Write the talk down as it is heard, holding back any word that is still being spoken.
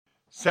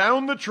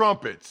Sound the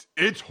trumpets.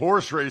 It's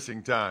horse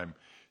racing time.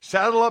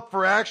 Saddle up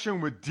for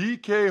action with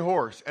DK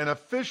Horse, an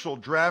official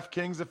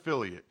DraftKings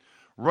affiliate.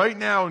 Right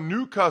now,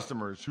 new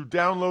customers who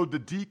download the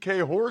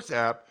DK Horse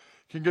app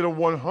can get a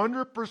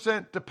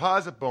 100%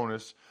 deposit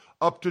bonus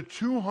up to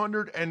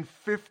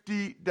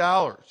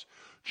 $250.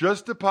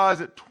 Just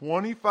deposit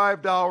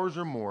 $25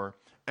 or more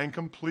and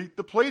complete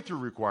the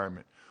playthrough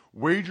requirement.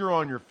 Wager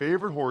on your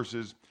favorite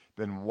horses,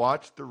 then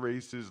watch the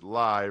races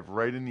live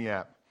right in the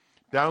app.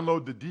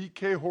 Download the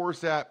DK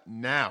Horse app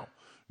now.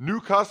 New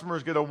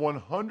customers get a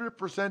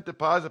 100%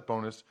 deposit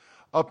bonus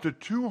up to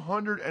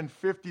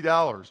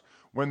 $250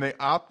 when they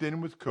opt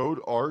in with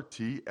code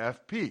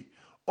RTFP.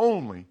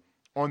 Only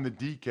on the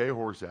DK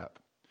Horse app.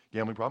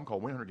 Gambling problem? Call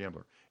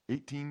 1-800-GAMBLER.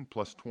 18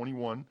 plus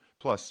 21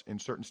 plus in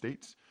certain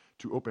states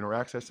to open or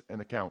access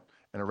an account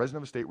and a resident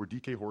of a state where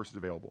DK Horse is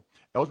available.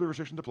 Eligibility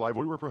restrictions apply.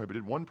 Void where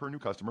prohibited. One per new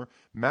customer.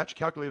 Match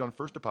calculated on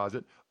first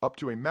deposit up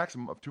to a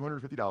maximum of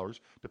 $250.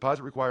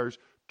 Deposit requires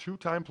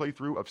 2-time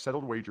playthrough of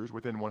settled wagers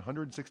within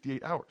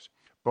 168 hours.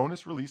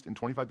 Bonus released in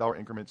 $25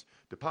 increments.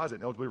 Deposit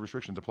and eligibility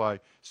restrictions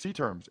apply. See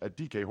terms at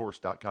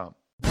dkhorse.com.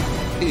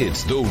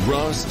 It's the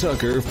Ross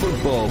Tucker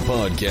Football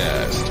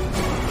Podcast.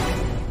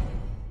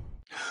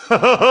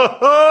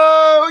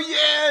 Oh,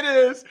 yeah, it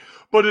is.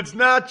 But it's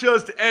not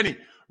just any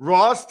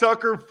Ross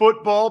Tucker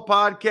Football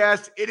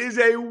Podcast. It is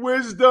a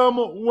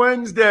Wisdom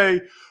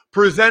Wednesday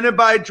presented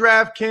by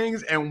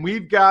DraftKings, and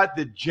we've got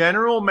the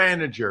general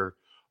manager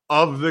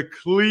of the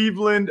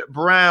Cleveland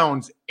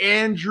Browns,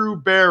 Andrew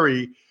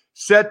Berry,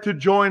 set to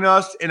join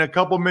us in a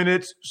couple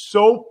minutes.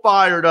 So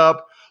fired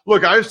up.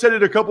 Look, I've said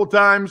it a couple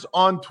times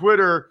on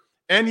Twitter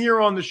and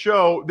here on the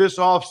show this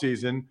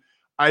offseason.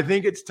 I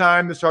think it's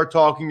time to start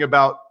talking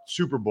about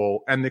Super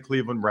Bowl and the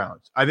Cleveland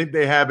Browns. I think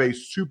they have a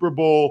Super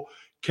Bowl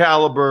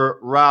caliber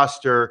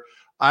roster.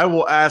 I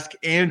will ask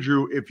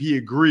Andrew if he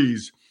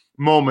agrees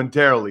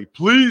momentarily.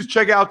 Please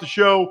check out the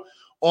show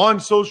on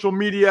social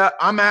media.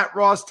 I'm at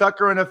Ross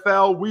Tucker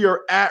NFL. We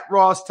are at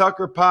Ross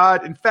Tucker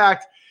Pod. In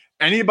fact,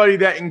 anybody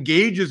that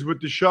engages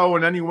with the show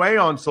in any way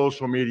on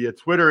social media,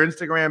 Twitter,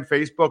 Instagram,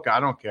 Facebook,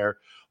 I don't care.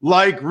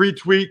 Like,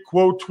 retweet,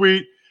 quote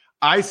tweet.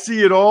 I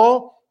see it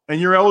all. And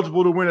you're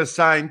eligible to win a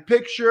signed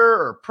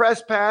picture or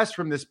press pass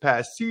from this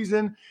past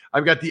season.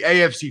 I've got the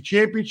AFC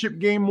Championship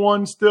game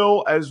one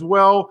still as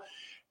well.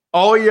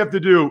 All you have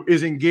to do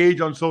is engage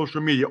on social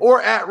media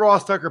or at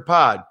Ross Tucker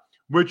Pod,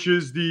 which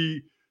is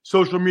the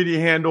social media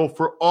handle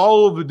for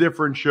all of the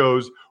different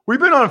shows. We've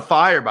been on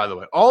fire, by the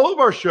way. All of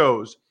our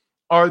shows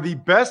are the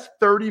best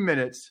 30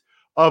 minutes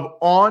of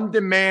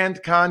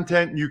on-demand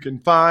content you can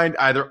find,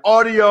 either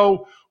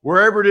audio,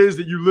 wherever it is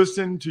that you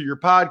listen to your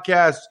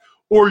podcasts,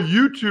 or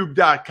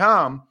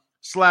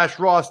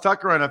youtube.com/Ross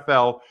Tucker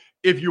NFL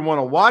if you want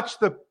to watch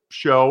the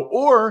show,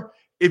 or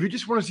if you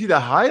just want to see the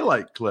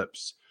highlight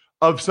clips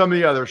of some of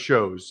the other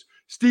shows.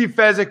 Steve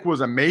Fezzik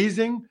was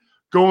amazing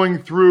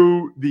going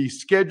through the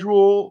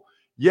schedule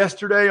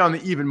yesterday on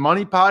the Even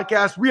Money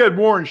podcast. We had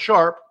Warren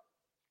Sharp,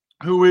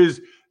 who is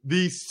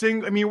he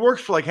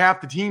works for like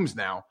half the teams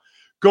now,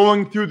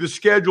 going through the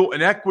schedule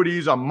and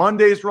equities on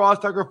Monday's Ross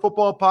Tucker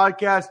Football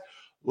Podcast.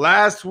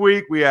 Last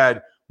week, we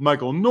had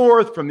Michael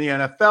North from the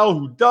NFL,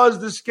 who does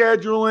the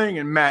scheduling,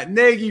 and Matt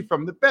Nagy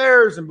from the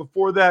Bears. And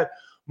before that,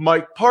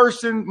 Micah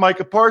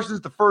Parsons,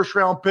 the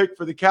first-round pick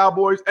for the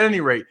Cowboys. At any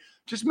rate,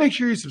 just make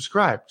sure you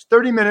subscribe. It's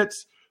 30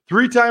 minutes,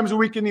 3 times a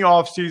week in the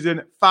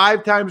offseason,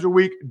 5 times a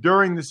week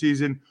during the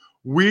season.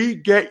 We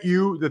get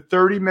you the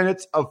 30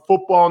 minutes of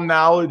football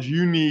knowledge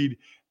you need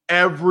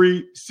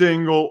every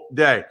single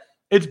day.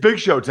 It's Big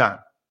Show time.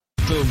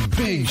 The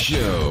Big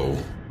Show.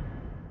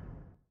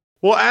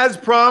 Well, as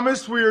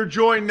promised, we are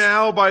joined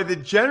now by the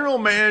general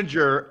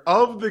manager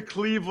of the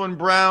Cleveland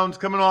Browns,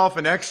 coming off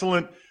an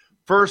excellent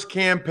first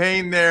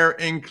campaign there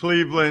in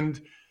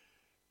Cleveland,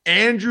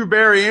 Andrew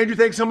Berry. Andrew,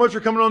 thanks so much for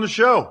coming on the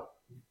show.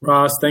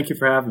 Ross, thank you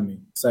for having me.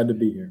 Excited to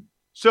be here.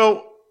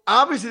 So,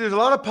 obviously, there's a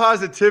lot of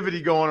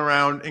positivity going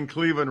around in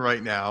Cleveland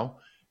right now,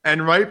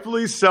 and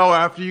rightfully so.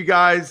 After you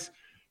guys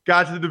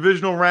got to the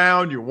divisional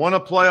round, you won a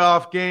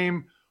playoff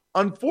game.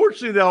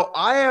 Unfortunately, though,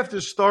 I have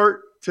to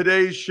start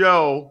today's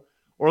show,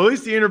 or at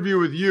least the interview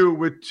with you,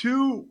 with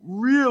 2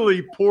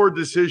 really poor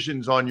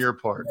decisions on your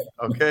part.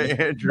 Okay,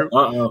 Andrew?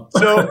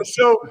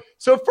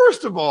 So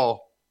first of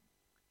all,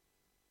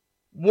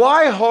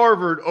 why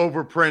Harvard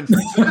over Princeton?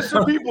 Just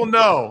so people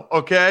know,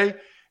 okay?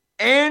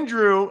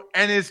 Andrew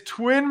and his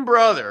twin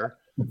brother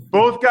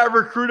both got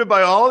recruited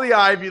by all the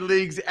Ivy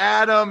Leagues.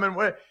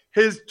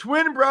 His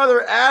twin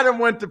brother, Adam,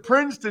 went to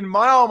Princeton,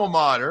 my alma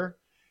mater.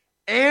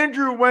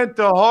 Andrew went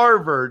to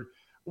Harvard.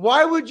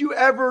 Why would you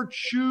ever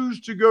choose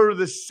to go to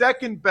the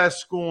second best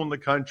school in the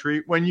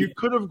country when you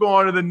could have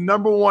gone to the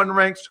number 1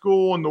 ranked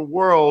school in the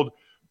world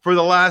for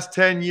the last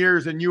 10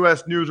 years in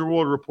U.S. News and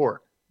World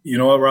Report? You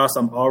know what, Ross?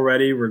 I'm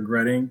already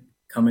regretting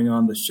coming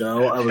on the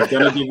show. I was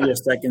going to give you a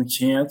second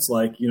chance.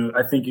 I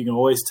think you can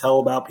always tell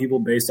about people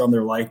based on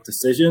their life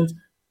decisions. I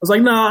was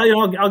like, no,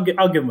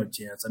 I'll give them a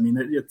chance. I mean,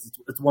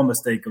 it's one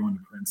mistake going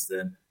to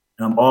Princeton,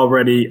 and I'm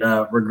already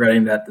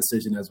regretting that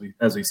decision as we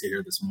sit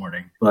here this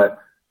morning. But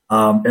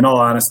In all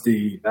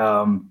honesty,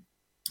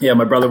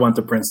 my brother went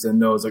to Princeton.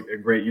 That was a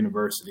great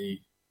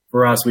university.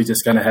 For us, we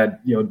just kind of had,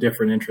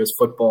 different interests,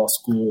 football,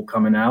 school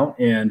coming out.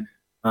 And,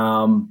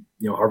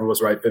 Harvard was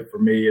the right fit for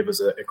me. It was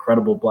an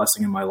incredible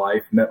blessing in my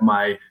life. Met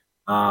my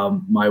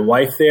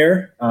wife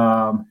there.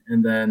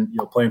 And then,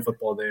 playing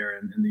football there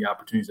and the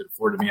opportunities it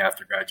afforded me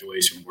after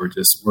graduation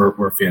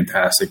were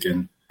fantastic.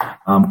 And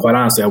quite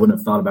honestly, I wouldn't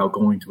have thought about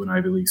going to an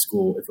Ivy League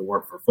school if it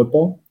weren't for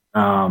football.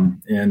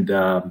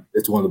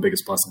 It's one of the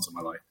biggest blessings of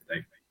my life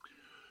today.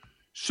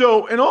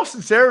 So in all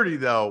sincerity,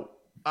 though,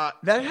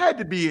 that had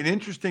to be an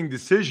interesting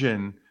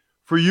decision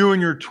for you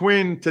and your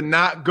twin to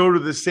not go to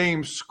the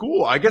same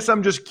school. I guess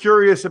I'm just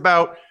curious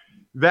about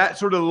that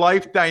sort of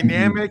life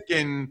dynamic.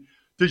 And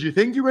did you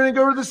think you were going to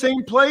go to the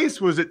same place?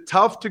 Was it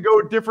tough to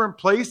go to different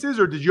places,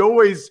 or did you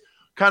always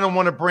kind of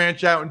want to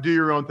branch out and do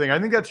your own thing? I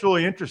think that's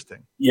really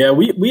interesting. Yeah,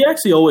 we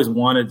actually always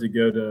wanted to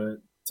go to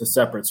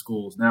separate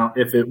schools. Now,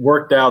 if it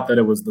worked out that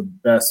it was the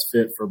best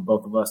fit for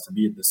both of us to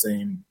be at the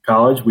same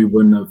college, we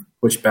wouldn't have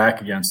pushed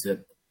back against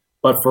it.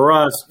 But for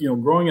us,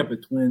 growing up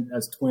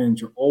as twins,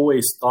 you're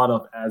always thought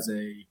of as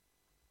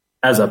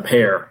a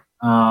pair.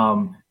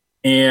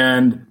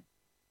 And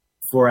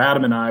for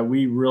Adam and I,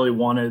 we really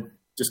wanted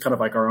just kind of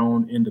like our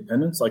own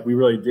independence. Like, we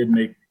really did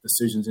make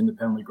decisions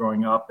independently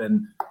growing up.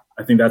 And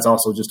I think that's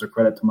also just a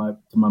credit to my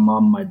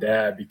mom and my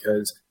dad,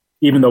 because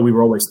even though we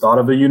were always thought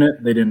of a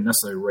unit, they didn't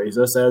necessarily raise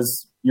us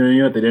as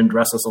unit. They didn't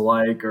dress us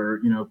alike,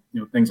 or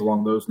things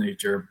along those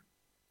nature,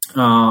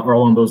 or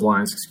along those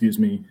lines. Excuse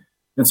me.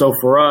 And so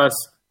for us,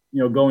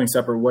 going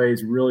separate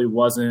ways really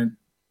wasn't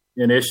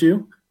an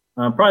issue.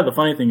 Probably the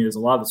funny thing is, a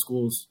lot of the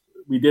schools,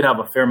 we did have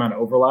a fair amount of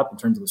overlap in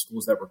terms of the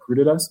schools that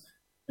recruited us,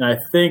 and I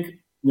think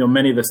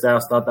many of the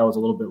staffs thought that was a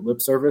little bit lip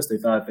service. They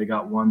thought if they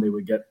got one, they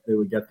would get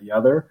the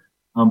other.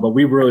 But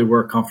we really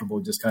were comfortable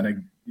just kind of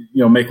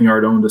making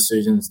our own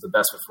decisions, the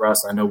best fit for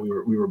us. I know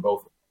we were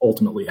both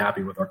ultimately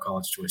happy with our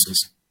college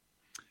choices.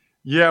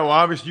 Yeah, well,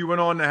 obviously you went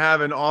on to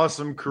have an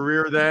awesome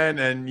career then,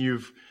 and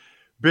you've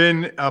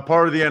been a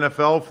part of the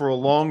NFL for a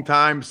long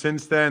time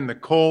since then. The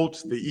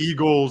Colts, the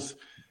Eagles,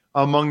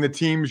 among the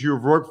teams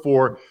you've worked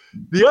for.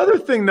 The other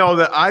thing, though,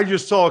 that I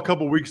just saw a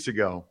couple weeks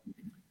ago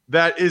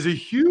that is a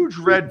huge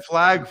red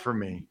flag for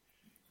me.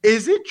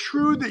 Is it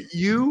true that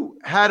you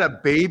had a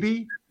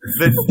baby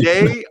the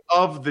day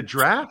of the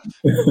draft?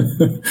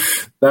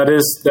 That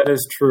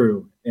is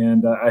true,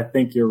 and I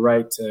think you're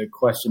right to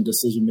question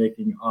decision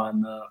making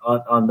on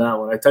that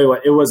one. I tell you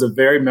what, it was a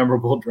very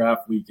memorable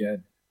draft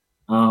weekend.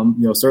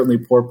 Certainly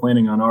poor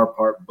planning on our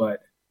part,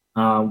 but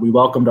we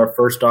welcomed our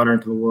first daughter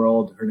into the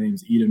world. Her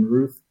name's Eden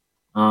Ruth.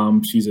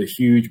 She's a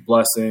huge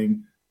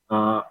blessing.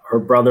 Her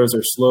brothers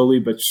are slowly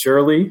but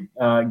surely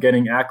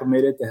getting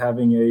acclimated to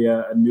having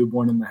a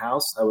newborn in the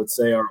house. I would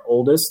say our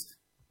oldest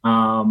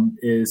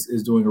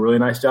is doing a really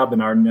nice job,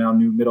 and our now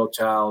new middle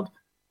child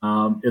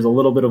is a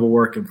little bit of a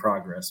work in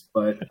progress.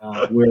 But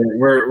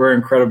we're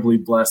incredibly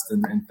blessed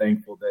and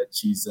thankful that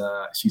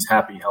she's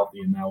happy,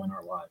 healthy, and now in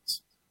our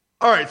lives.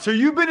 All right, so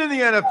you've been in the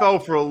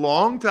NFL for a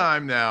long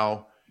time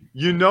now.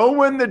 You know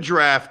when the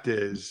draft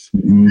is.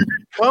 You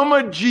become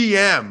a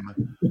GM.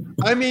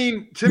 I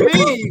mean, to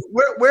me,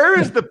 where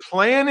is the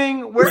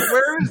planning?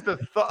 Where is the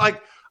thought?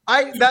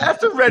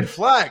 That's a red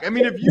flag. I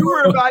mean, if you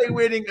were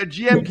evaluating a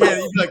GM candidate,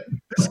 you'd be like,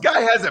 this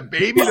guy has a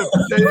baby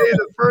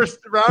the first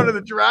round of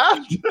the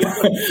draft.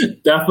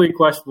 Definitely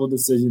questionable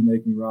decision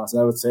making, Ross.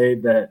 I would say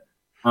that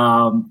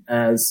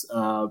as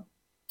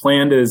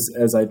planned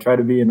as I try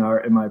to be in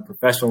my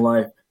professional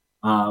life,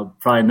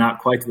 probably not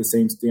quite to the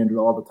same standard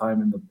all the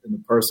time in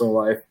the personal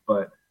life,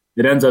 but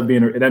it ended up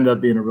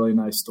being a really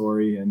nice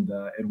story and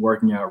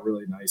working out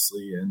really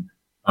nicely. And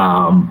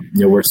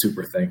we're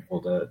super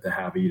thankful to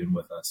have Eden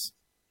with us.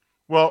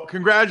 Well,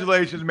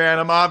 congratulations, man.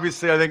 I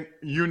think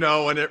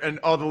and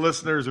all the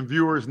listeners and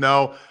viewers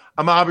know,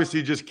 I'm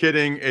obviously just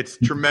kidding. It's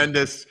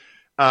tremendous.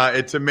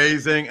 It's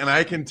amazing. And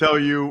I can tell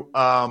you,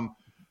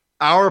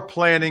 our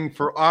planning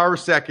for our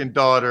second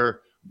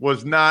daughter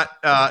was not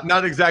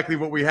exactly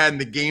what we had in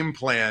the game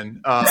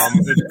plan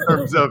in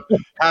terms of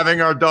having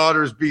our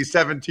daughters be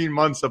 17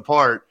 months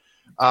apart.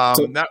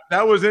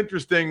 That was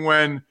interesting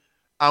when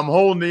I'm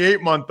holding the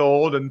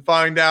 8-month-old and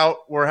find out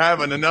we're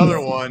having another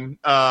one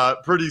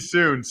pretty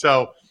soon.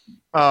 So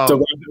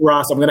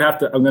Ross, I'm gonna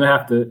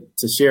have to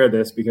share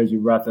this because you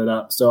brought that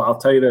up. So I'll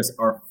tell you this: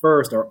 our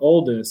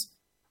oldest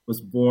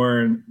was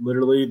born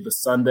literally the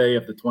Sunday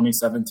of the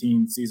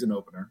 2017 season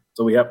opener.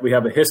 So we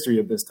have a history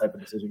of this type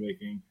of decision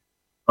making.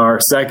 Our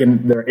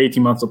second, they're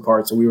 18 months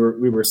apart, so we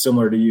were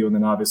similar to you, and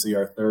then obviously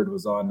our third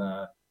was on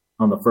the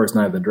first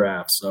night of the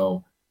draft.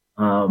 So,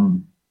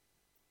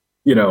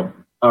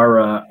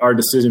 our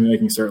decision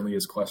making certainly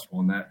is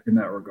questionable in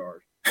that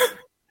regard.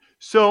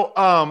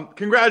 So,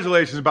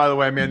 congratulations, by the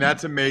way, man.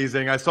 That's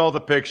amazing. I saw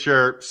the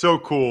picture, so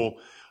cool.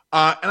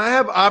 And I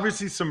have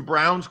obviously some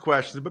Browns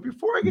questions, but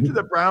before I get to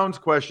the Browns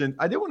question,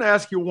 I did want to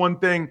ask you one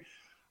thing.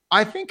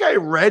 I think I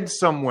read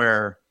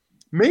somewhere,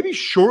 maybe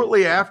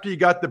shortly after you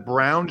got the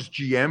Browns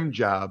GM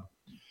job,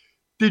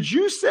 did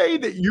you say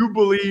that you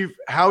believe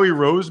Howie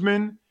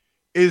Roseman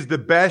is the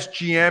best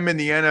GM in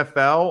the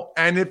NFL?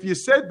 And if you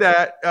said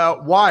that,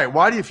 why?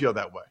 Why do you feel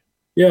that way?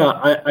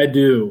 Yeah, I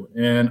do.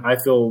 And I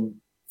feel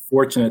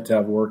fortunate to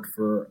have worked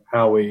for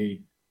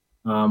Howie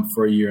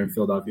for a year in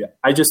Philadelphia.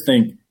 I just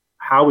think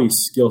Howie's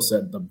skill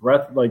set, the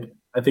breadth, like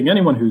I think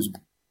anyone who's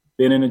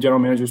been in a general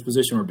manager's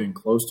position or been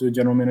close to a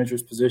general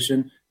manager's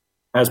position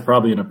has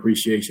probably an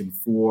appreciation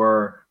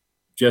for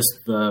just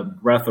the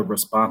breadth of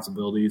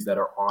responsibilities that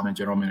are on a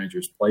general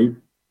manager's plate.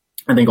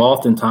 I think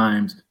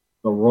oftentimes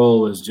the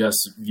role is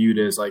just viewed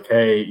as like,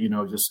 hey,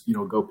 just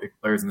go pick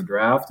players in the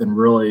draft, and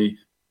really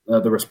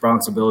the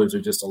responsibilities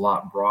are just a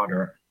lot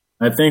broader.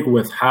 And I think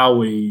with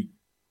Howie,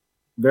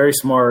 very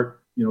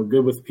smart,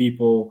 good with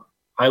people,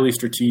 highly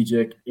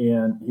strategic,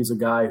 and he's a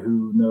guy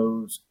who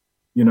knows,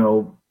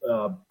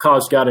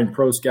 college scouting,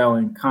 pro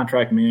scouting,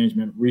 contract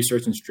management,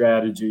 research and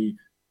strategy,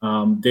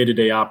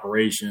 day-to-day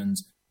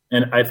operations.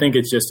 And I think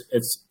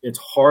it's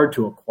hard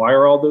to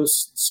acquire all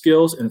those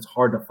skills, and it's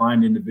hard to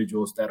find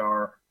individuals that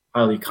are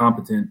highly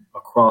competent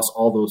across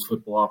all those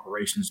football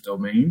operations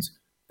domains.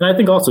 And I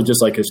think also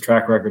just like his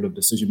track record of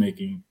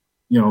decision-making,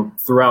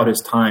 throughout his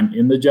time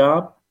in the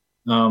job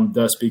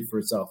does speak for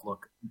itself.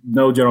 Look,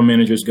 no general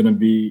manager is going to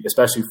be,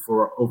 especially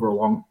for over a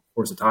long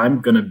course of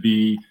time, going to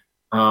be,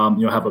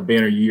 have a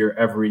banner year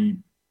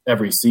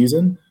every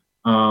season.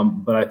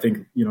 But I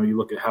think, you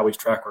look at Howie's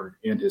track record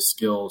and his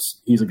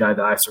skills, he's a guy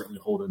that I certainly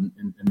hold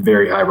in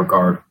very high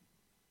regard.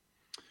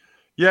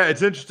 Yeah,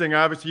 it's interesting.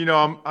 Obviously,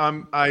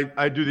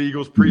 I do the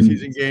Eagles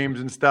preseason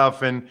games and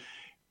stuff, and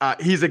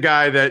he's a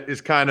guy that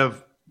is kind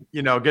of,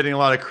 getting a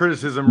lot of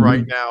criticism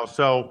right now.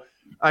 So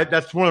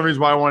that's one of the reasons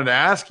why I wanted to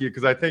ask you,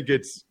 because I think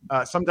it's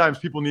sometimes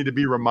people need to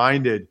be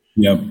reminded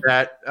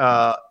that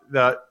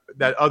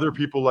that other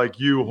people like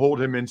you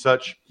hold him in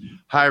such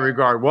high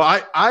regard.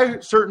 Well, I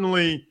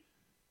certainly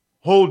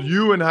hold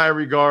you in high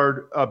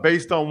regard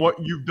based on what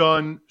you've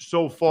done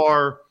so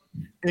far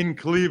in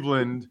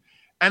Cleveland.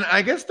 And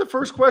I guess the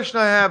first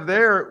question I have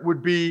there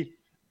would be,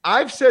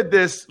 I've said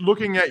this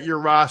looking at your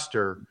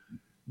roster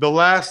the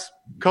last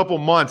couple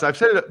months. I've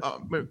said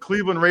it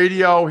Cleveland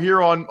radio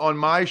here on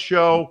my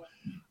show.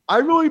 I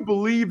really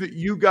believe that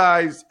you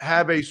guys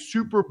have a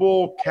Super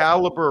Bowl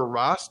caliber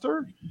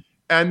roster,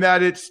 and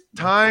that it's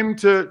time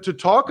to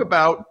talk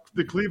about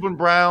the Cleveland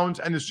Browns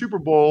and the Super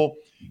Bowl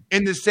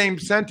in the same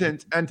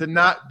sentence, and to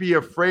not be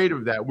afraid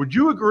of that. Would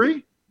you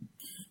agree?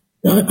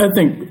 I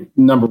think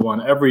number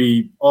one,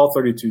 all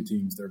 32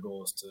 teams, their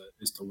goal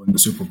is to win the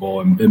Super Bowl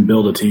and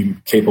build a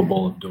team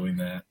capable of doing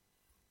that.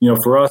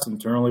 For us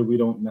internally, we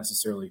don't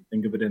necessarily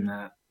think of it in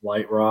that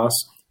light, Ross.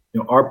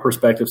 Our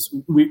perspectives,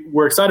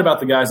 we're excited about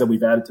the guys that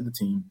we've added to the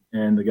team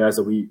and the guys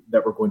that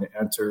we're going to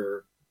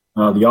enter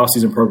the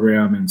offseason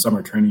program and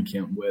summer training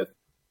camp with.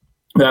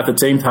 But at the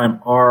same time,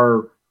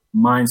 our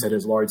mindset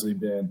has largely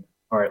been,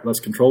 all right, let's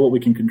control what we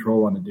can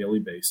control on a daily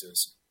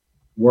basis.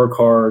 Work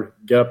hard,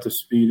 get up to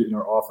speed in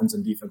our offense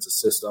and defensive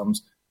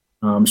systems,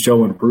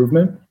 show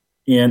improvement.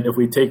 And if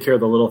we take care of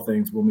the little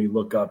things when we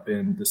look up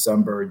in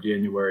December,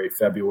 January,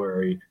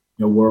 February,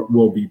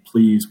 we'll be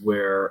pleased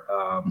where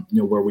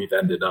we've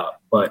ended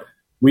up. But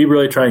we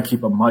really try and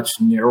keep a much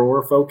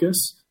narrower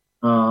focus,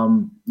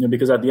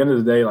 because at the end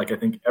of the day, like I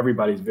think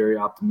everybody's very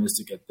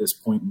optimistic at this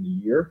point in the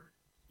year.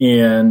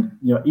 And,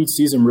 each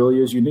season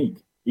really is unique.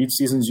 Each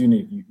season's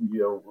unique.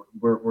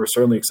 We're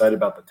certainly excited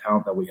about the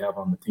talent that we have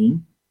on the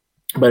team,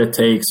 but it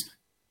takes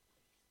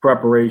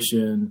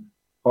preparation,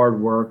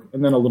 hard work,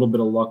 and then a little bit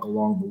of luck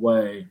along the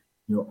way,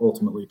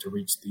 ultimately to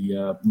reach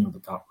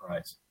the top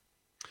prize.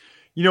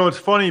 It's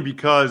funny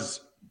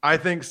because I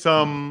think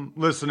some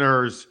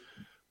listeners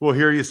will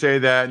hear you say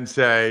that and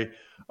say,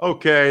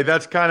 okay,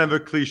 that's kind of a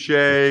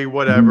cliche,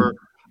 whatever.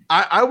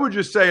 I would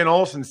just say in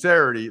all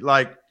sincerity,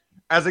 like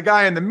as a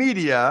guy in the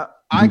media,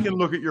 I can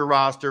look at your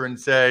roster and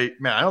say,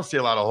 man, I don't see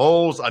a lot of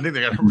holes. I think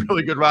they got a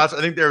really good roster.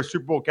 I think they're a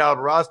Super Bowl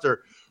caliber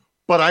roster.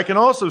 But I can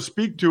also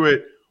speak to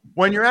it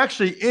when you're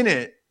actually in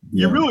it.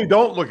 You really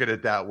don't look at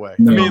it that way.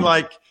 No. I mean,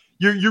 like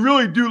you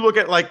really do look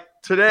at, like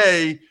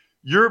today,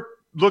 you're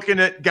looking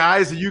at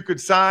guys that you could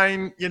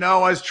sign,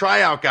 as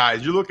tryout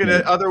guys. You're looking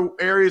at other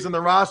areas in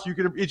the roster.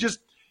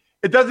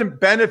 It doesn't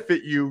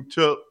benefit you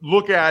to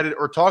look at it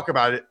or talk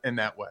about it in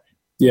that way.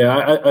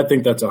 Yeah, I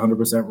think that's 100%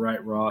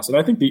 right, Ross. And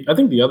I think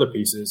the other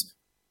piece is,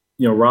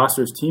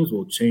 rosters, teams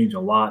will change a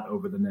lot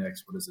over the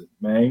next,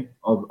 May?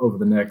 Over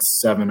the next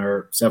 7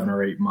 or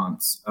 8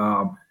 months.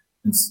 I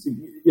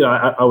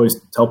always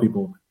tell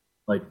people,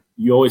 like,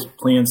 you always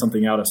plan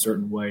something out a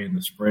certain way in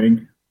the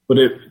spring, but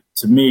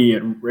to me,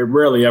 it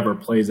rarely ever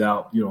plays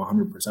out,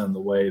 100% of the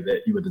way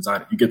that you would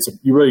design it.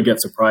 You really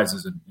get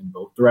surprises in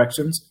both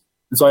directions.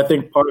 And so I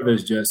think part of it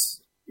is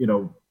just,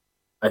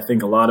 I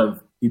think a lot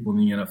of people in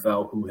the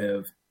NFL who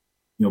have,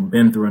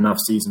 been through enough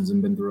seasons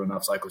and been through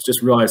enough cycles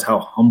just realize how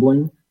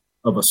humbling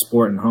of a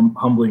sport and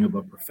humbling of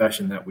a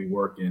profession that we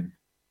work in.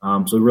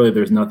 So really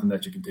there's nothing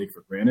that you can take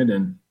for granted,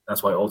 and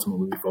that's why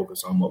ultimately we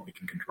focus on what we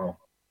can control.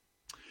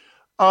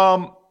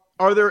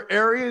 Are there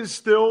areas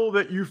still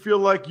that you feel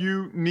like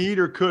you need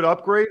or could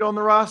upgrade on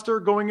the roster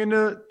going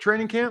into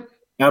training camp?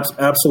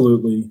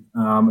 Absolutely,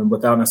 and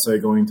without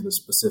necessarily going into the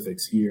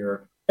specifics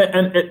here,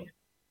 and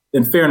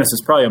in fairness,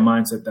 it's probably a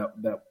mindset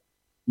that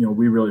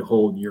we really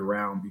hold year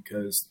round,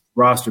 because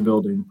roster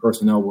building,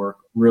 personnel work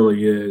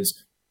really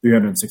is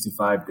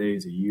 365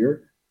 days a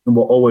year, and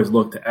we'll always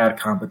look to add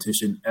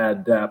competition,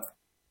 add depth,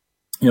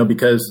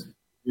 because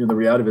the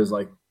reality is,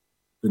 like,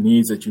 the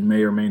needs that you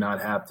may or may not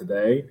have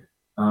today,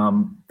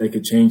 they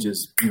could change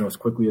as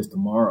quickly as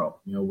tomorrow,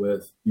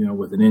 with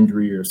an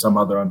injury or some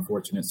other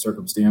unfortunate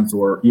circumstance,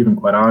 or even,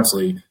 quite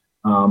honestly,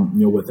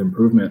 with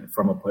improvement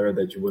from a player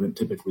that you wouldn't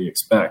typically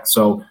expect.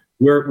 So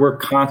we're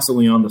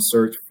constantly on the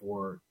search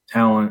for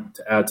talent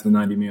to add to the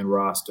 90-man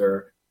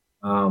roster,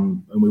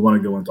 and we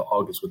want to go into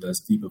August with as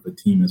deep of a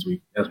team as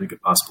we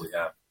could possibly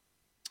have.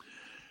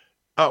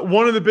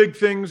 One of the big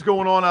things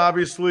going on,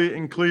 obviously,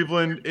 in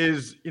Cleveland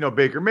is,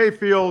 Baker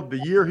Mayfield. The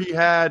year he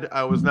had,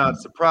 I was not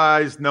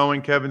surprised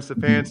knowing Kevin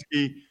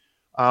Stefanski.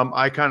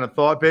 I kind of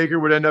thought Baker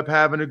would end up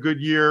having a good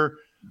year.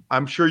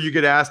 I'm sure you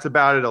get asked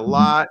about it a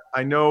lot.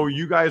 I know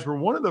you guys were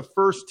one of the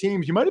first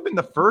teams. You might have been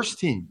the first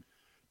team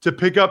to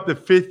pick up the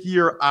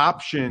fifth-year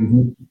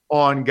option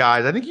on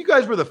guys. I think you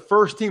guys were the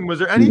first team. Was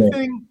there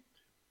anything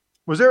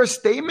 – was there a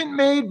statement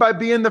made by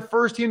being the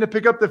first team to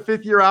pick up the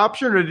fifth-year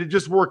option, or did it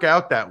just work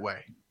out that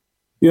way?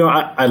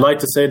 I'd like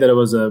to say that it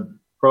was a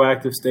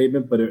proactive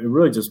statement, but it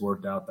really just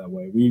worked out that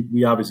way.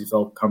 We obviously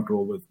felt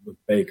comfortable with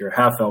Baker,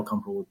 have felt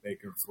comfortable with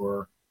Baker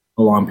for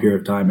a long period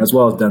of time, as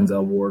well as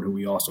Denzel Ward, who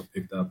we also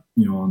picked up,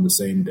 on the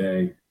same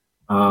day.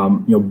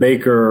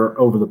 Baker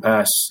over the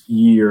past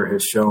year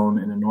has shown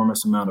an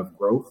enormous amount of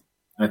growth.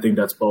 I think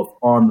that's both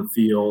on the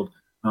field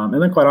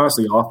and then, quite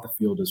honestly, off the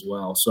field as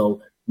well.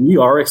 So we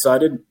are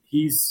excited.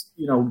 He's,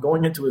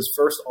 going into his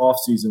first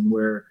offseason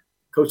where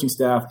coaching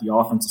staff, the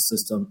offensive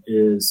system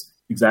is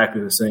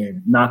exactly the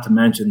same, not to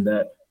mention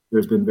that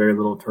there's been very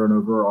little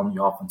turnover on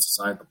the offensive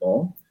side of the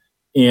ball.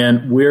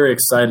 And we're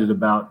excited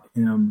about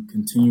him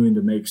continuing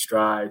to make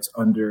strides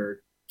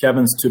under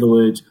Kevin's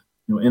tutelage,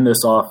 in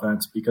this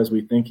offense, because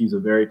we think he's a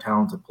very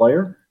talented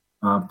player,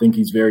 think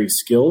he's very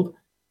skilled,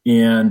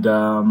 and,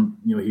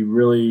 he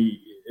really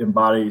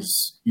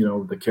embodies,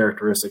 the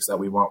characteristics that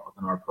we want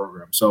within our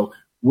program. So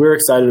we're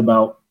excited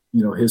about,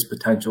 his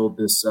potential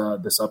this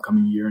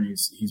upcoming year, and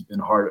he's been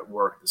hard at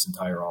work this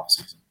entire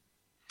offseason.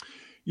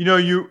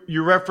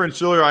 You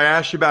referenced earlier, I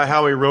asked you about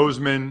Howie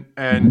Roseman,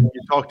 and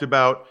you talked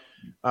about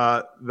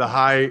the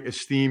high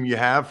esteem you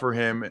have for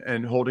him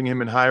and holding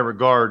him in high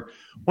regard.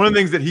 One of the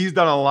things that he's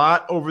done a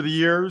lot over the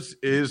years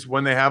is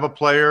when they have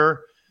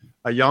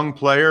a young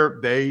player,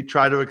 they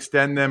try to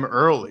extend them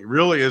early,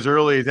 really as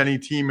early as any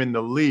team in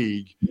the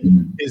league.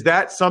 Is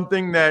that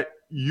something that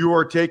you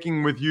are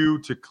taking with you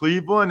to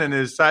Cleveland, and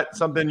is that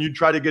something you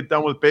try to get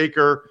done with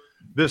Baker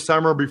this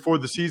summer before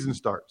the season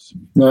starts?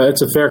 No,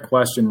 it's a fair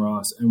question,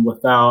 Ross. And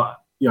without,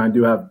 I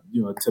do have,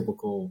 a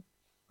typical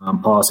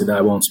policy that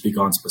I won't speak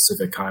on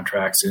specific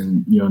contracts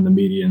in the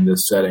media in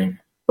this setting.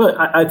 But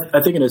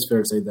I think it is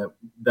fair to say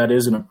that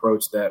is an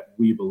approach that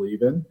we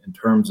believe in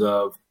terms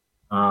of,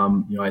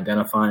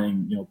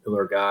 identifying,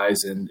 pillar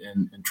guys and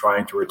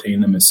trying to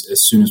retain them as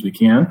soon as we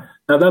can.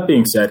 Now, that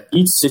being said,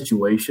 each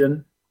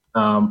situation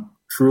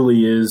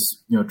truly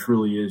is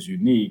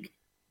unique.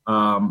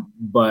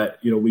 But,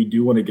 we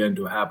do want to get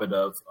into a habit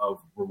of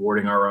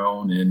rewarding our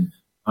own and,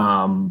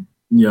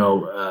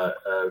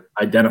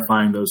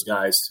 identifying those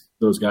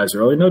guys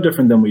early. No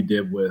different than we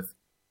did with,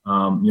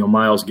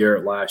 Myles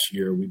Garrett last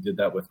year. We did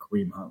that with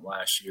Kareem Hunt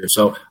last year.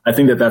 So I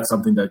think that that's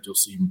something that you'll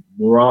see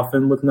more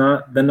often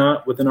than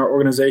not within our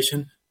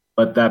organization.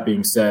 But that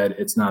being said,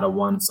 it's not a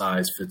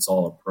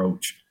one-size-fits-all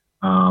approach.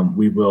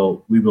 We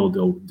will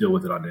deal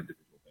with it on an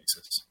individual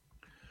basis.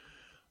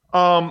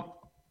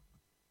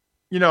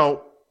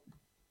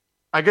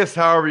 I guess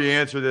however you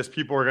answer this,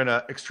 people are going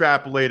to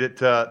extrapolate it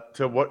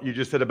to what you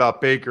just said about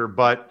Baker.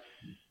 But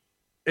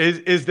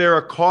is there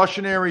a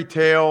cautionary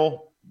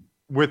tale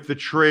with the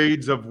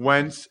trades of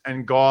Wentz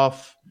and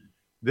Goff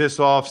this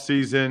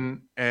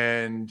offseason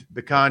and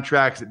the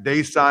contracts that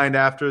they signed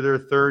after their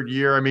third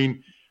year? I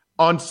mean,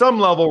 on some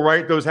level,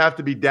 right, those have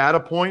to be data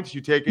points.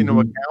 You take into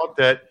account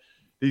that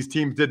these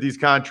teams did these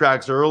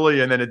contracts early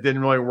and then it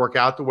didn't really work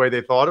out the way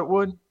they thought it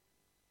would.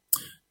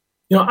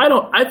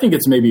 I think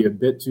it's maybe a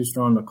bit too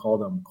strong to call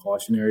them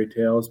cautionary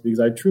tales, because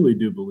I truly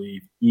do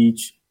believe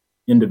each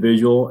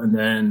individual and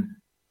then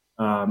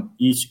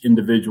each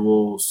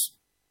individual's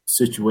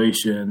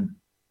situation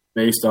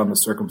based on the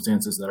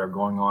circumstances that are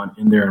going on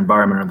in their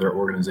environment or their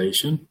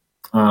organization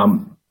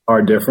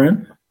are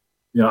different.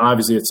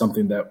 Obviously it's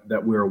something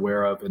that we're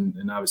aware of,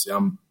 and obviously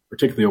I'm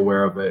particularly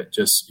aware of it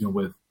just,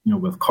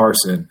 with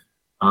Carson.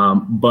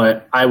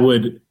 But I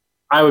would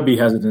be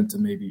hesitant to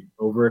maybe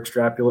over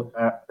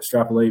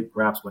extrapolate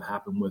perhaps what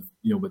happened with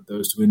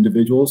those two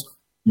individuals,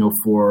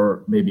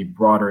 for maybe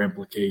broader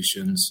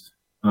implications,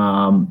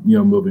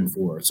 moving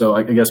forward. So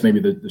I guess maybe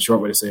the short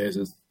way to say it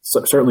is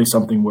certainly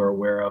something we're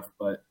aware of,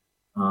 but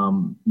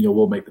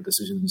we'll make the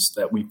decisions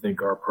that we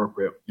think are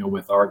appropriate,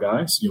 with our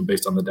guys,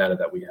 based on the data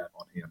that we have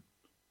on hand.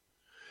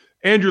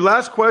 Andrew,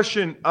 last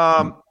question.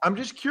 I'm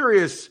just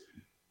curious,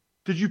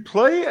 Did you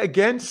play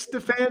against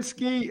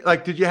Stefanski?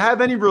 Like, did you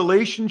have any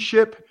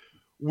relationship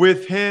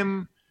with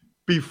him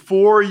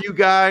before you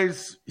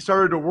guys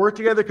started to work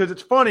together? Because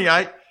it's funny,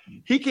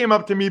 he came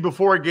up to me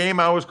before a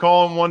game I was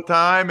calling one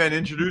time and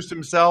introduced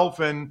himself,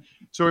 and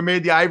so we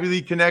made the Ivy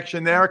League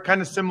connection there,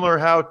 kind of similar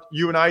how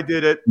you and I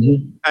did it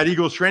at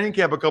Eagles training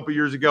camp a couple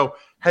years ago.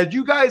 Had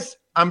you guys,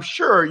 I'm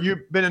sure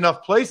you've been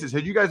enough places,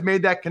 had you guys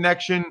made that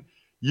connection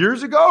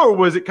years ago, or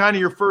was it kind of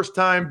your first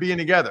time being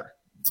together?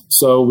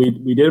 So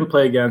we didn't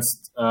play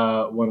against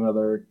one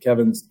another.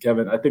 Kevin,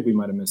 I think we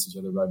might have missed each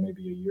other by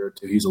maybe a year or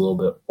two. He's a little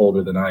bit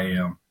older than I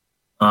am.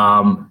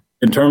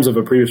 In terms of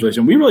a previous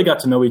relation, we really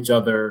got to know each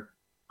other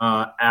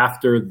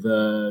after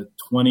the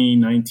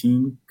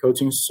 2019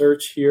 coaching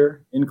search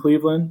here in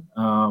Cleveland,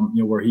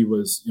 where he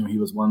was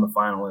one of the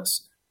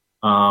finalists.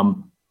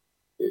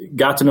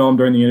 Got to know him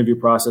during the interview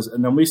process,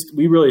 and then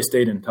we really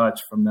stayed in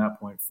touch from that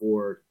point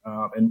forward,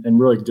 and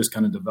really just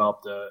kind of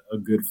developed a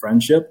good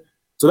friendship.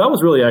 So that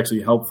was really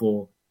actually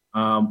helpful,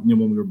 when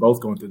we were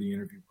both going through the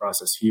interview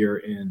process here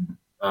in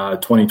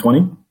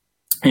 2020,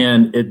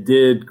 and it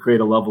did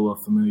create a level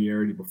of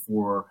familiarity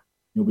before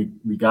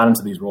we got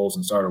into these roles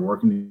and started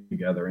working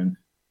together. And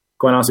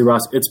quite honestly,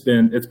 Ross, it's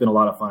been a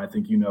lot of fun. I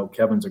think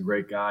Kevin's a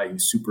great guy.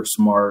 He's super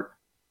smart,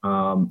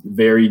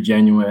 very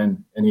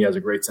genuine, and he has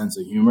a great sense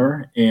of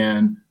humor.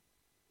 And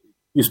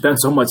you spend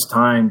so much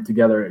time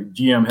together,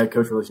 GM head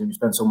coach relationship. You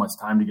spend so much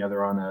time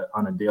together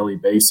on a daily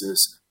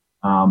basis.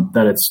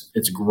 That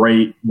it's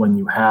great when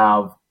you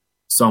have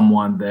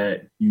someone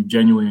that you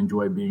genuinely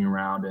enjoy being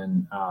around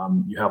and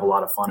you have a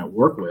lot of fun at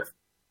work with.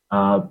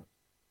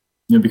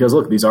 Because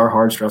look, these are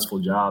hard,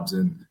 stressful jobs,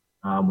 and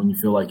when you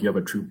feel like you have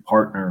a true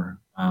partner,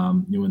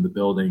 in the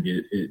building,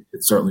 it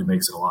certainly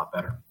makes it a lot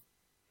better.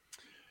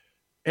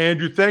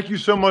 Andrew, thank you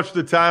so much for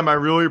the time. I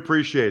really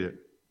appreciate it.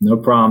 No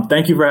problem.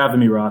 Thank you for having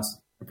me, Ross.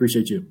 I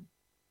appreciate you.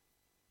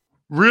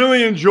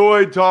 Really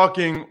enjoyed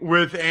talking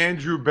with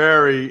Andrew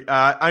Berry.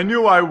 I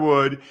knew I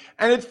would.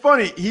 And it's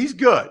funny, he's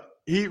good.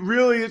 He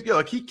really is good.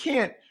 Like, he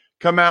can't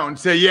come out and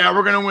say, yeah,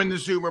 we're going to win the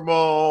Super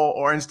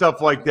Bowl and stuff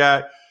like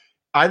that.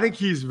 I think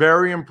he's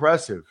very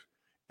impressive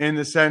in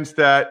the sense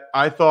that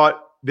I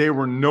thought they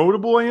were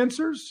notable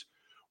answers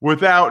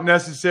without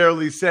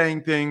necessarily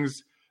saying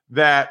things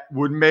that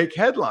would make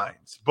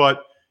headlines.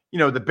 But,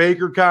 the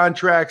Baker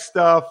contract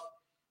stuff,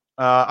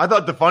 I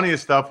thought the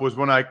funniest stuff was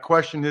when I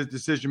questioned his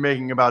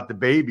decision-making about the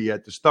baby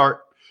at the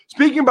start.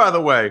 Speaking, by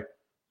the way,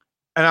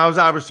 and I was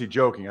obviously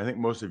joking. I think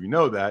most of you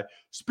know that.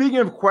 Speaking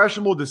of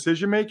questionable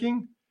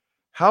decision-making,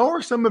 how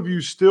are some of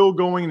you still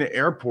going to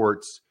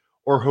airports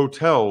or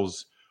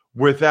hotels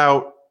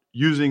without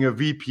using a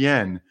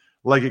VPN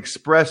like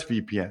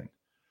ExpressVPN?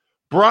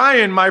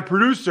 Brian, my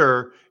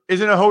producer,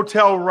 is in a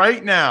hotel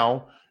right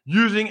now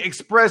using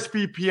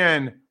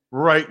ExpressVPN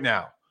right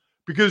now,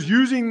 because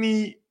using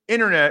the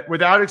internet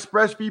without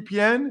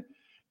ExpressVPN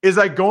is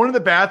like going to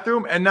the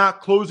bathroom and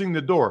not closing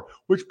the door,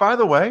 which, by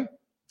the way,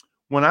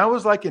 when I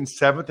was like in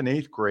 7th and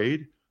 8th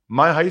grade,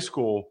 my high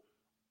school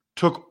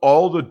took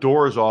all the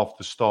doors off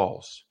the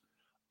stalls.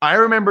 I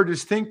remember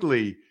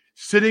distinctly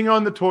sitting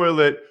on the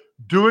toilet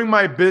doing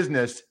my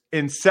business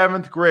in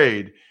 7th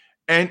grade,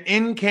 and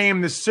in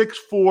came the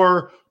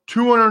 6'4",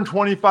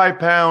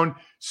 225-pound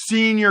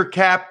senior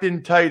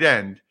captain tight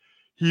end.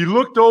 He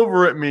looked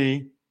over at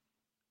me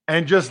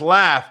and just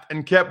laughed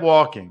and kept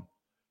walking.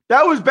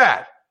 That was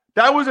bad.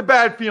 That was a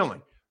bad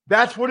feeling.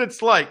 That's what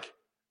it's like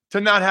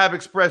to not have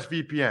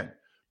ExpressVPN.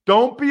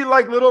 Don't be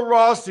like little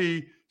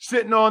Rossi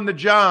sitting on the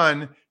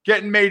John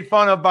getting made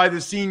fun of by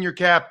the senior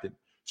captain.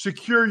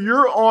 Secure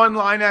your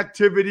online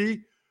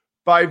activity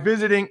by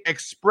visiting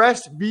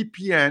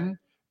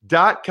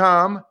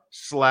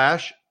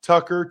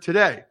expressvpn.com/Tucker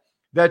today.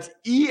 That's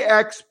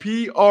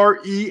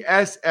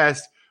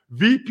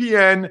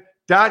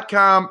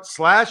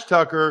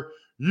expressvpn.com/Tucker.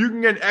 You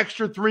can get an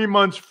extra 3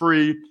 months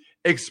free.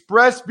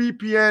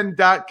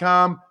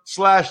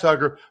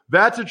 expressvpn.com/Tucker.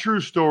 That's a true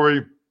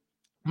story.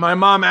 My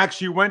mom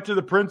actually went to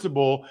the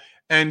principal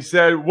and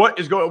said, "What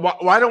is going?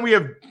 Why don't we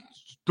have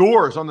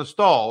doors on the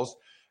stalls?"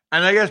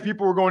 And I guess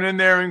people were going in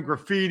there and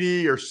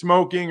graffiti or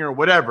smoking or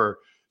whatever.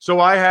 So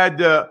I had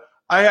to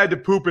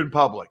poop in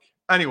public.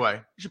 Anyway,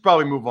 we should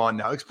probably move on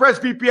now.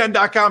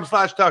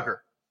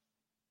 expressvpn.com/Tucker.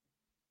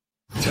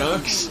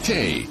 Tuck's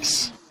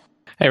Takes.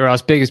 Hey,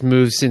 Ross, biggest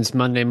move since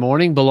Monday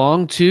morning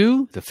belonged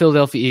to the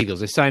Philadelphia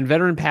Eagles. They signed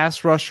veteran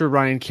pass rusher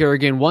Ryan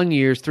Kerrigan, 1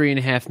 year,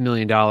 $3.5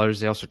 million.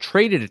 They also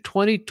traded a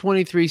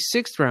 2023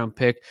 sixth-round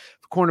pick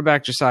for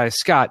cornerback Josiah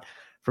Scott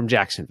from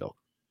Jacksonville.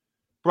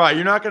 Brian,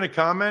 you're not going to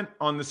comment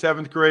on the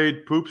 7th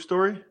grade poop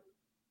story?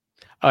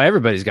 Oh,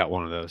 everybody's got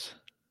one of those.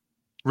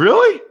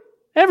 Really?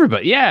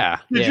 Everybody, yeah.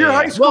 Did your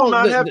high school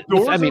not have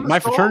doors? My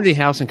fraternity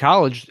house in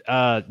college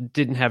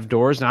didn't have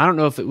doors, and I don't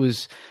know if it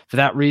was for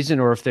that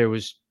reason or if there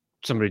was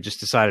somebody just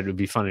decided it would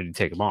be funny to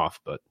take them off.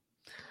 But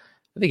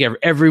I think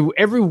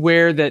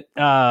everywhere that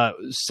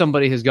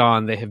somebody has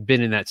gone, they have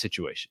been in that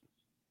situation.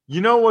 You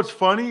know what's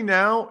funny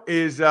now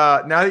is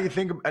now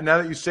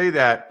that you say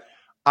that,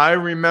 I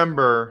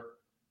remember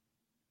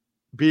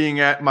being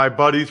at my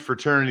buddy's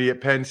fraternity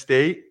at Penn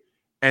State,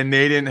 and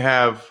they didn't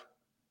have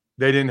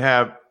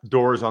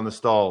doors on the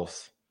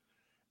stalls.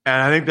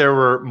 And I think there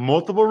were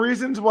multiple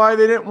reasons why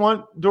they didn't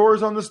want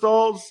doors on the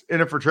stalls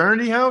in a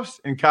fraternity house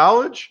in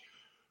college.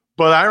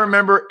 But I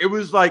remember it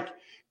was like,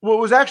 what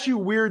was actually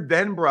weird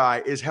then,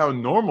 Bri, is how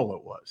normal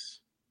it was.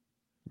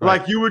 Right.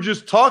 Like you would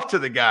just talk to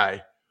the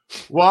guy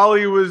while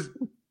he was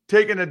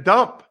taking a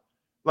dump.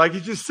 Like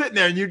he's just sitting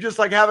there and you just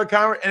like have a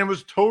conversation, and it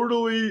was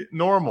totally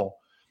normal.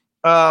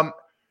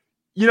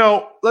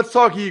 Let's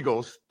talk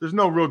Eagles. There's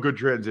no real good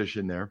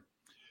transition there.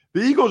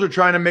 The Eagles are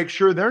trying to make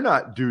sure they're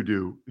not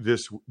doo-doo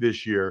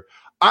this year.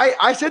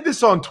 I said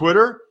this on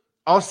Twitter.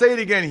 I'll say it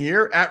again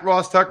here at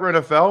Ross Tucker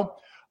NFL.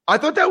 I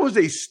thought that was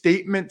a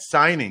statement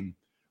signing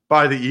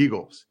by the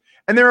Eagles.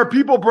 And there are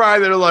people,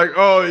 Brian, that are like,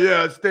 oh,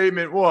 yeah,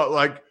 statement what?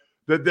 Like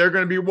that they're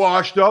going to be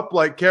washed up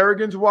like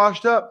Kerrigan's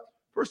washed up?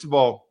 First of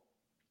all,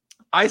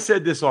 I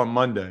said this on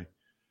Monday.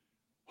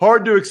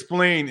 Hard to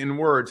explain in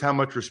words how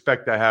much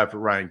respect I have for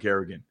Ryan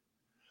Kerrigan.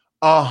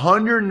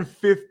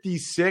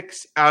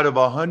 156 out of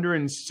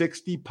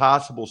 160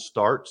 possible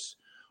starts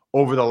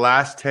over the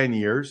last 10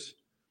 years.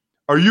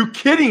 Are you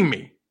kidding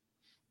me?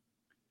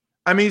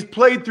 I mean, he's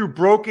played through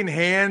broken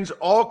hands,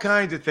 all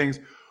kinds of things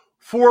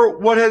for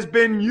what has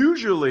been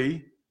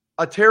usually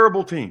a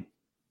terrible team,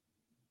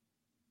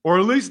 or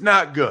at least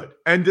not good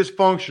and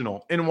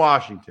dysfunctional in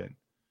Washington.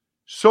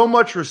 So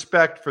much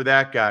respect for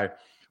that guy.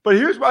 But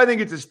here's why I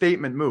think it's a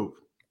statement move.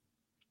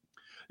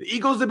 The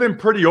Eagles have been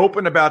pretty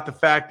open about the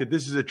fact that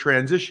this is a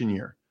transition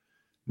year.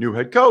 New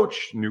head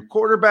coach, new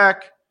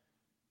quarterback.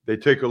 They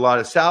take a lot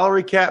of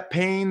salary cap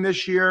pain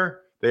this year.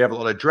 They have a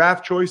lot of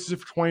draft choices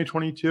for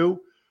 2022.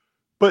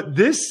 But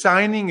this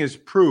signing is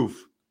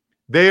proof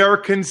they are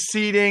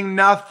conceding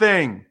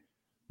nothing.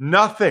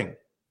 Nothing.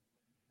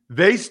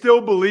 They still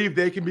believe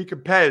they can be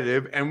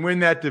competitive and win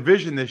that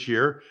division this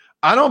year.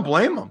 I don't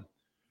blame them.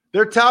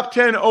 They're top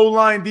 10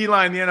 O-line,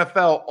 D-line in the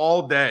NFL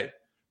all day.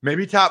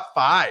 Maybe top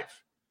 5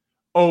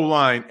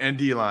 O-line and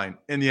D-line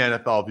in the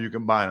NFL if you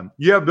combine them.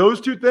 You have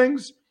those two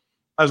things.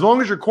 As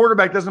long as your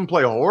quarterback doesn't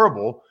play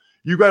horrible,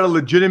 you got a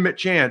legitimate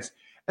chance.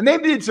 And they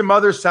did some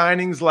other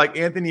signings like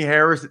Anthony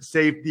Harris at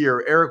safety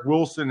or Eric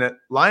Wilson at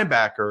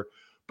linebacker,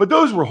 but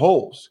those were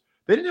holes.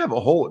 They didn't have a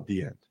hole at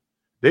the end.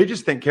 They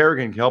just think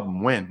Kerrigan can help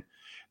them win.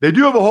 They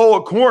do have a hole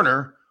at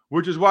corner,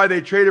 which is why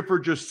they traded for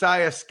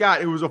Josiah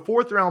Scott. It was a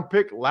 4th-round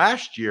pick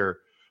last year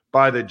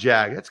by the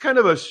Jags. That's kind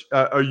of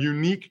a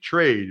unique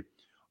trade.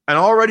 And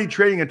already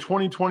trading in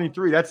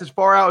 2023, that's as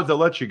far out as they'll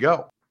let you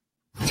go.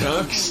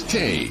 Tuck's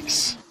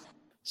Takes.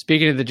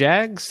 Speaking of the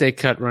Jags, they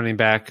cut running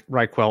back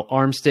Raquel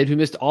Armstead, who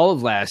missed all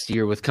of last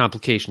year with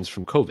complications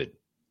from COVID.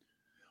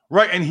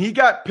 Right, and he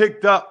got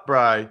picked up,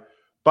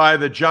 by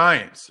the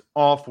Giants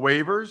off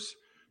waivers.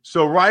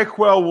 So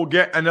Raquel will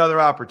get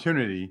another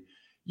opportunity.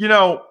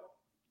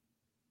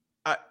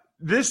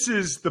 This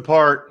is the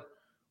part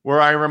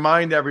where I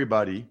remind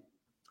everybody,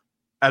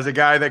 as a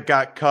guy that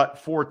got cut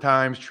 4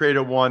 times,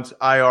 traded once,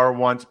 IR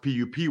once,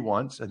 PUP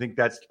once. I think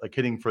that's like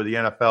hitting for the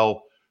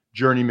NFL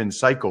journeyman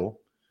cycle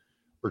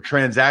or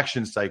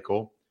transaction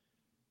cycle.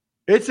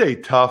 It's a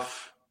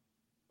tough,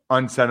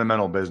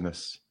 unsentimental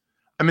business.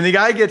 I mean, the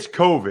guy gets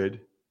COVID,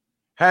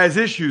 has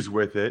issues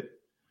with it,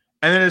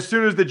 and then as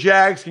soon as the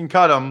Jags can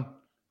cut him,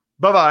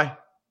 bye-bye.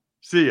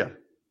 See ya.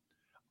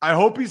 I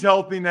hope he's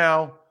healthy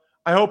now.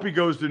 I hope he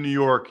goes to New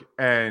York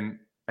and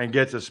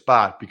gets a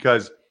spot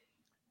because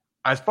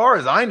as far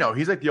as I know,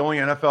 he's like the only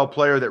NFL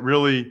player that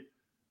really,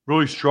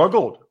 really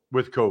struggled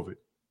with COVID.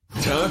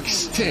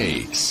 Tuck's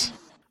Takes.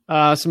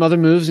 Some other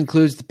moves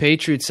includes the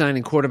Patriots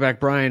signing quarterback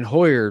Brian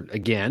Hoyer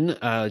again.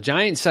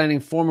 Giants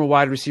signing former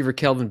wide receiver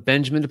Kelvin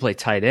Benjamin to play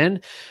tight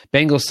end.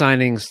 Bengals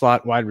signing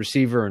slot wide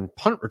receiver and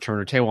punt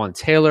returner Taywan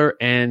Taylor.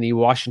 And the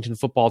Washington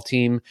football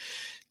team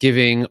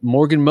giving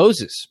Morgan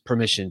Moses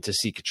permission to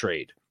seek a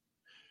trade.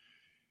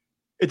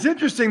 It's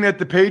interesting that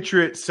the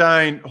Patriots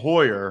signed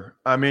Hoyer.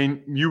 I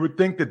mean, you would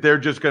think that they're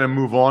just going to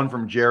move on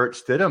from Jarrett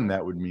Stidham,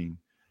 that would mean,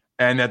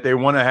 and that they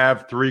want to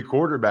have 3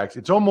 quarterbacks.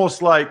 It's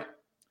almost like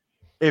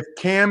if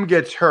Cam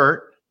gets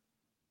hurt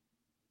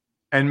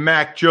and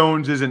Mac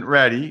Jones isn't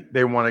ready,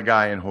 they want a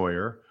guy in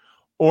Hoyer.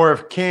 Or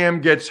if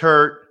Cam gets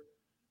hurt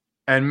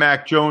and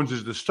Mac Jones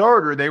is the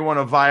starter, they want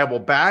a viable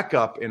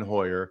backup in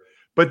Hoyer.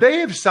 But they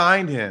have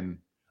signed him.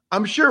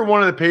 I'm sure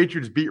one of the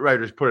Patriots beat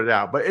writers put it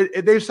out, but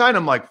they've signed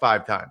him like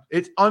 5 times.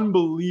 It's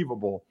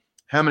unbelievable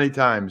how many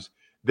times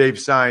they've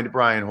signed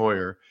Brian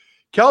Hoyer.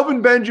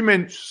 Kelvin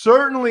Benjamin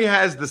certainly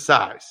has the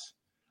size.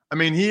 I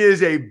mean, he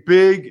is a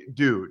big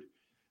dude.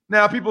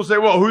 Now, people say,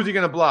 well, who's he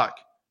going to block?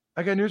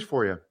 I got news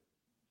for you.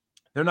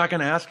 They're not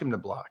going to ask him to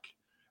block.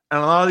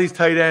 And a lot of these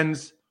tight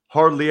ends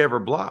hardly ever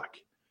block.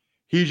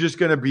 He's just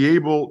going to be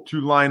able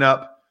to line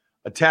up,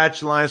 attach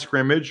the line of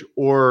scrimmage,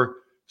 or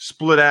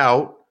split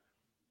out.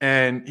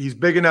 And he's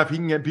big enough he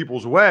can get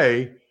people's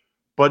way,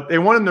 but they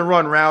want him to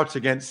run routes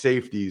against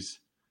safeties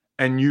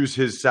and use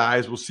his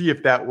size. We'll see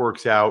if that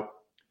works out.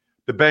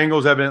 The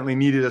Bengals evidently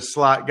needed a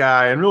slot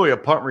guy and really a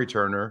punt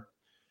returner.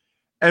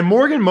 And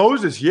Morgan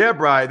Moses, yeah,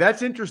 Bri,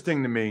 that's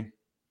interesting to me.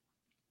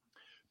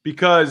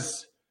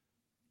 because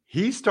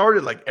he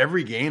started like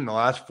every game the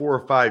last 4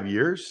 or 5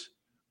 years.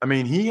 I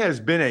mean, he has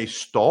been a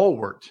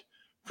stalwart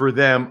for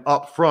them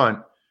up front.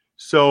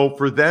 So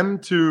for them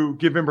to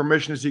give him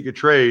permission to seek a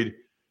trade,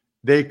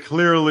 they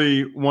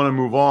clearly want to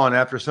move on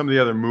after some of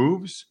the other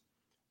moves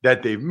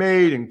that they've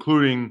made,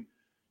 including,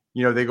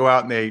 they go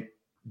out and they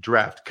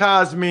draft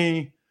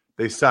Cosme,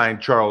 they sign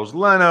Charles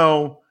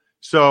Leno.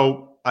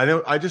 So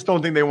I just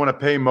don't think they want to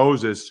pay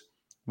Moses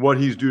what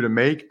he's due to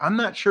make. I'm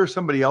not sure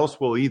somebody else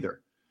will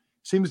either.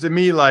 Seems to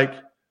me like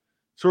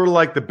sort of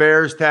like the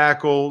Bears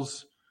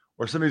tackles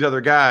or some of these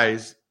other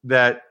guys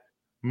that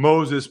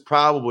Moses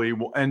probably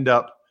will end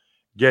up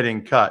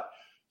getting cut.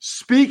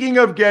 Speaking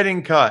of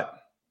getting cut,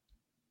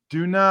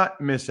 do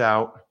not miss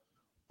out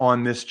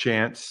on this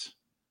chance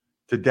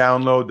to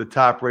download the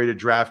top-rated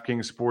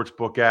DraftKings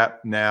Sportsbook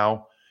app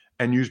now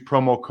and use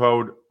promo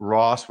code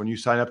Ross when you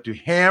sign up to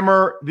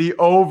hammer the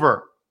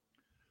over.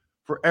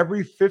 For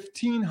every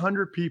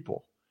 1,500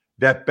 people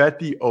that bet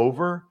the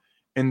over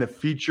in the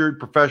featured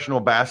professional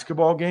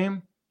basketball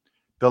game,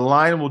 the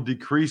line will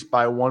decrease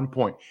by 1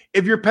 point.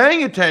 If you're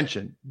paying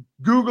attention,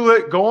 Google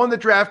it, go on the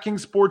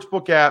DraftKings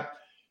Sportsbook app,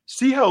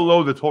 see how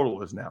low the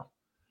total is now.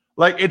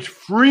 Like, it's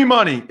free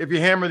money if you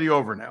hammer the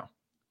over now.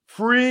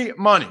 Free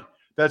money.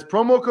 That's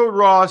promo code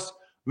Ross,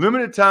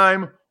 limited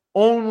time,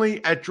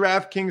 only at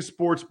DraftKings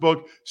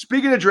Sportsbook.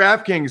 Speaking of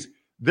DraftKings,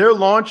 they're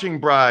launching,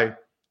 Bri,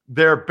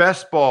 their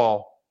best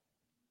ball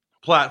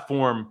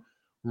platform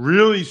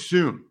really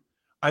soon.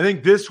 I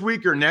think this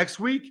week or next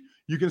week,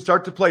 you can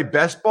start to play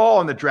best ball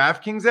on the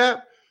DraftKings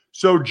app.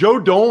 So Joe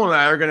Dolan and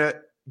I are going to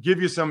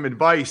give you some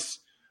advice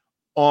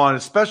on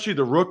especially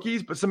the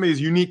rookies, but some of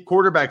these unique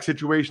quarterback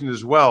situations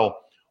as well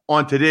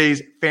on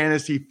today's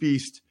Fantasy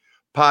Feast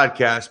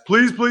podcast.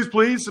 Please, please,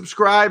 please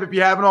subscribe if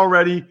you haven't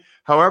already,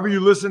 however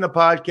you listen to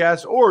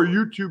podcasts, or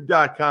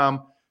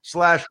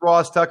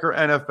youtube.com/Ross Tucker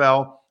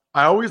NFL.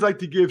 I always like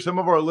to give some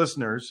of our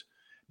listeners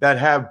that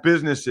have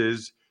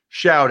businesses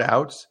shout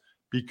outs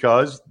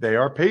because they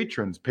are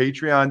patrons.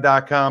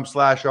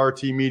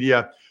 Patreon.com/RT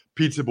Media,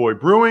 Pizza Boy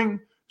Brewing,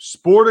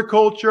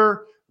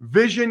 Sporticulture,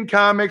 Vision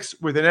Comics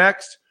with an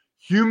X,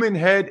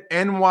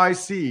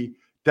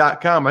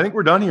 HumanHeadNYC.com. I think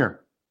we're done here.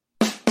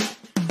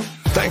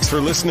 Thanks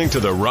for listening to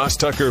the Ross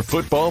Tucker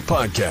Football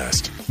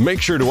Podcast. Make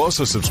sure to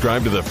also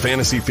subscribe to the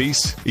Fantasy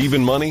Feast,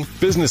 Even Money,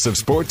 Business of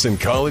Sports, and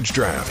College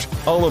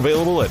Draft. All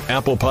available at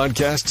Apple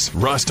Podcasts,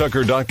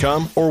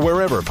 RossTucker.com, or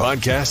wherever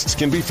podcasts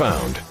can be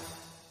found.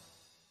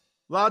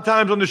 A lot of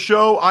times on the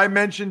show, I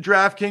mentioned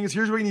DraftKings.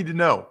 Here's what you need to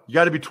know. You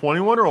got to be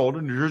 21 or older,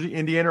 New Jersey,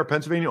 Indiana, or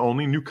Pennsylvania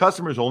only. New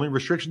customers only.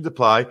 Restrictions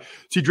apply.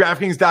 See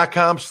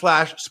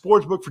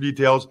DraftKings.com/sportsbook for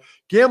details.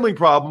 Gambling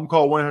problem,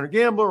 call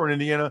 1-800-GAMBLER, or in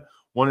Indiana,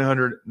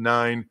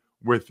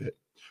 1-800-9-WITH-IT.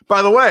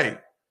 By the way,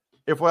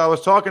 if what I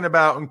was talking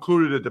about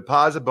included a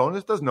deposit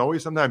bonus, doesn't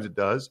always, sometimes it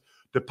does.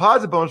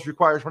 Deposit bonus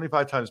requires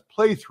 25 times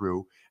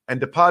playthrough,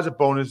 and deposit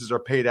bonuses are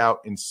paid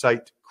out in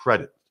site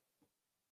credit.